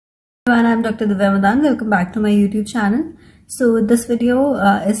Everyone, I'm Dr. Divya. Welcome back to my YouTube channel. So this video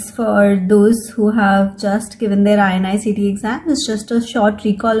is for those who have just given their Inicet exam. It's just a short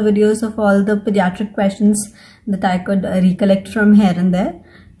recall videos of all the pediatric questions that I could recollect from here and there.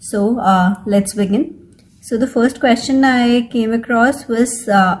 So let's begin. So the first question I came across was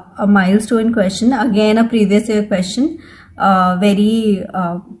a milestone question, again a previous year question, very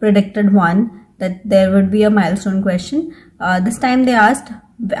predicted one that there would be a milestone question. This time they asked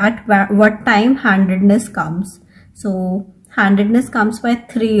at what time handedness comes. So handedness comes by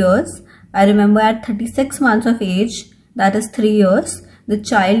 3 years. I remember at 36 months of age, that is 3 years, the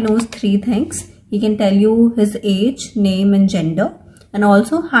child knows 3 things. He can tell you his age, name and gender, and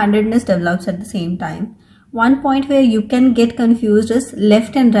also handedness develops at the same time. One point where you can get confused is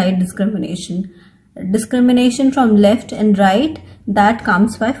left and right discrimination. Discrimination from left and right, that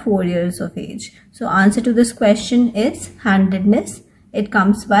comes by 4 years of age. So answer to this question is handedness. It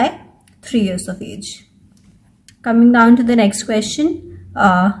comes by 3 years of age. Coming down to the next question,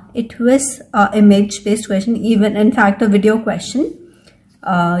 it was an image based question, even in fact a video question.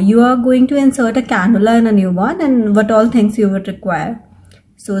 You are going to insert a cannula in a newborn, and what all things you would require.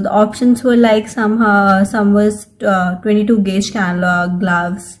 So the options were like some was 22 gauge cannula,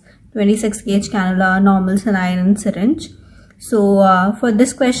 gloves, 26 gauge cannula, normal saline and syringe. So for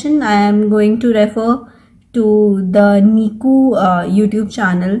this question I am going to refer to the NICU YouTube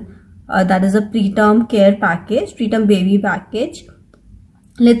channel, that is a preterm care package, preterm baby package.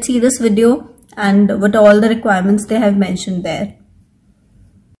 Let's see this video and what all the requirements they have mentioned there.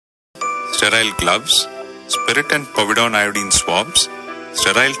 Sterile gloves, spirit and povidone iodine swabs,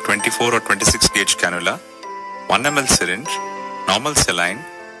 sterile 24 or 26 gauge cannula, 1 ml syringe, normal saline,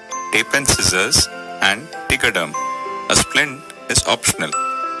 tape and scissors, and Tegaderm. A splint is optional.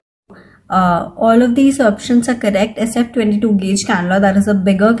 All of these options are correct except 22 gauge cannula, that is a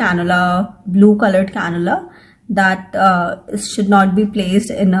bigger cannula, blue colored cannula that should not be placed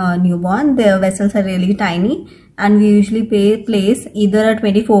in a newborn. Their vessels are really tiny and we usually place either a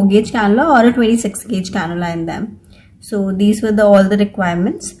 24 gauge cannula or a 26 gauge cannula in them. So these were all the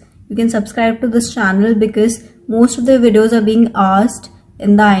requirements. You can subscribe to this channel because most of the videos are being asked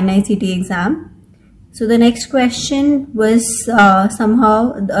in the Inicet exam. So the next question was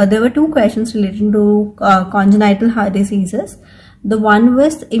there were 2 questions related to congenital heart diseases. The one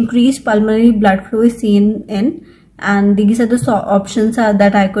was increased pulmonary blood flow is seen in, and these are the options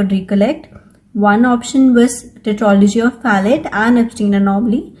that I could recollect. One option was tetralogy of Fallot and Epstein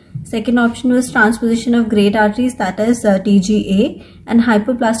anomaly. Second option was transposition of great arteries, that is TGA, and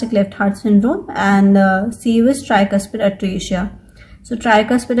hypoplastic left heart syndrome, and C was tricuspid atresia. So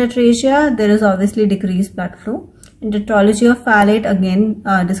tricuspid atresia, there is obviously decreased blood flow. In tetralogy of Fallot, again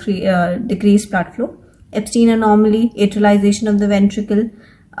decreased blood flow. Epstein anomaly, atrialization of the ventricle,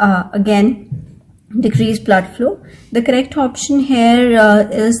 again decreased blood flow. The correct option here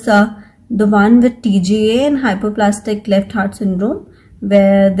is the one with TGA and hypoplastic left heart syndrome,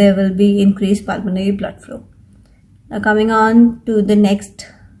 where there will be increased pulmonary blood flow. Now coming on to the next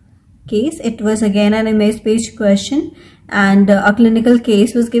case, it was again an image based question, and a clinical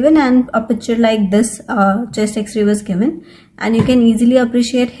case was given and a picture like this chest x-ray was given, and you can easily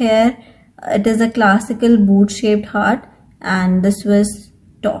appreciate here it is a classical boot shaped heart, and this was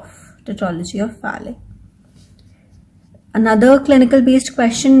TOF, tetralogy of Fallot. Another clinical based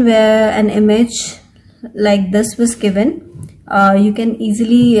question where an image like this was given, you can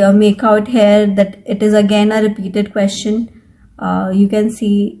easily make out here that it is again a repeated question. You can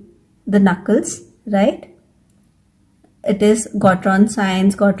see the knuckles, right? It is Gottron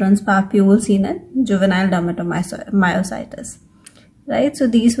signs, Gottron's papule seen in juvenile dermatomyositis, right? So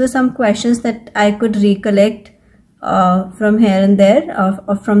these were some questions that I could recollect from here and there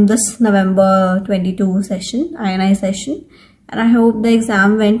from this November 22 session, INI session, and I hope the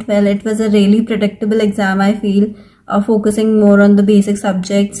exam went well. It was a really predictable exam, I feel, focusing more on the basic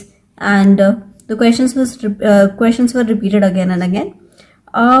subjects, and the questions were repeated again and again.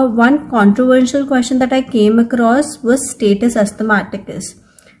 One controversial question that I came across was status asthmaticus.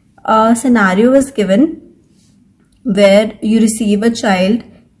 A scenario was given where you receive a child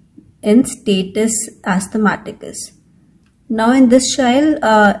in status asthmaticus. Now in this child,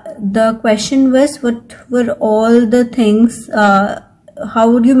 the question was what were all the things,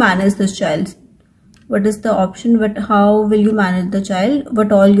 how would you manage this child? What is the option, but how will you manage the child?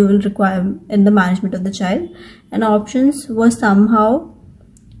 What all you will require in the management of the child? And options were somehow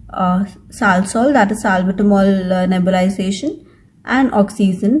salsol, that is salbutamol nebulization, and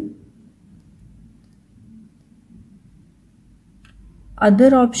oxygen.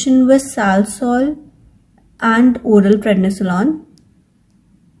 Other option was salsol and oral prednisolone.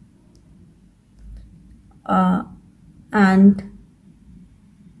 and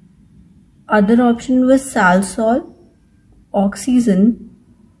other option was salsol, oxygen,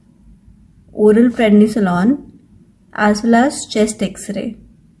 oral prednisolone, as well as chest x-ray.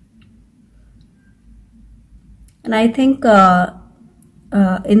 And I think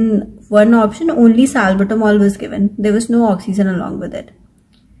in one option only salbutamol was given. There was no oxygen along with it.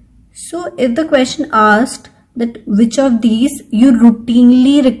 So if the question asked that which of these you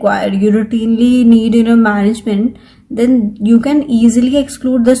routinely require, you routinely need in your management, then you can easily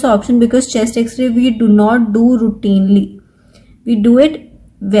exclude this option, because chest x-ray we do not do routinely. We do it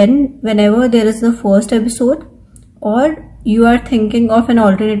whenever there is the first episode, or you are thinking of an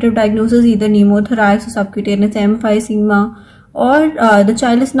alternative diagnosis, either pneumothorax or subcutaneous emphysema, or the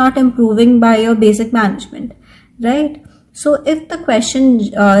child is not improving by your basic management, right? So if the question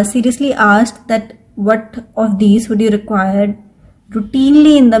seriously asked that what of these would you require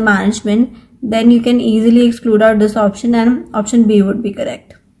routinely in the management, then you can easily exclude out this option and option B would be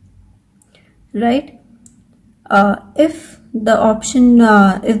correct, right? If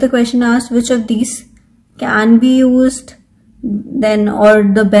the question asked which of these can be used, then, or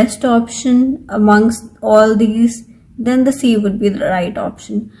the best option amongst all these, then the C would be the right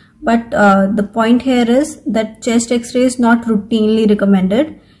option. But the point here is that chest x-ray is not routinely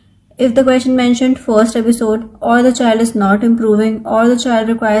recommended. If the question mentioned first episode, or the child is not improving, or the child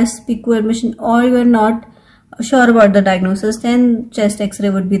requires PICU admission, or you are not sure about the diagnosis, then chest x-ray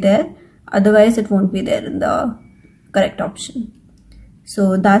would be there. Otherwise it won't be there in the correct option.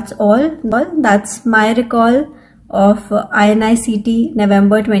 So that's all. That's my recall of Inicet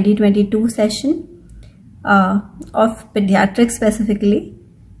November 2022 session of pediatrics specifically.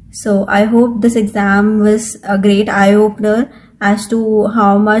 So I hope this exam was a great eye-opener as to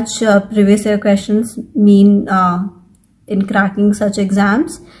how much previous year questions mean in cracking such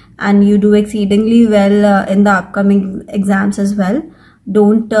exams, and you do exceedingly well in the upcoming exams as well.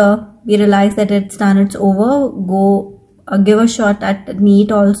 Don't be realized that it's done, it's over. Go give a shot at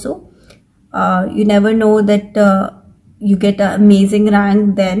NEET also. You never know that you get an amazing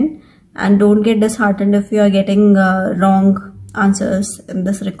rank then, and don't get disheartened if you are getting wrong answers in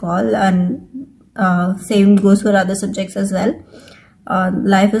this recall, and same goes for other subjects as well.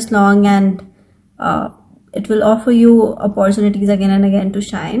 Life is long, and it will offer you opportunities again and again to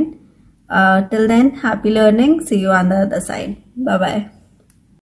shine. Till then, happy learning. See you on the other side. Bye bye.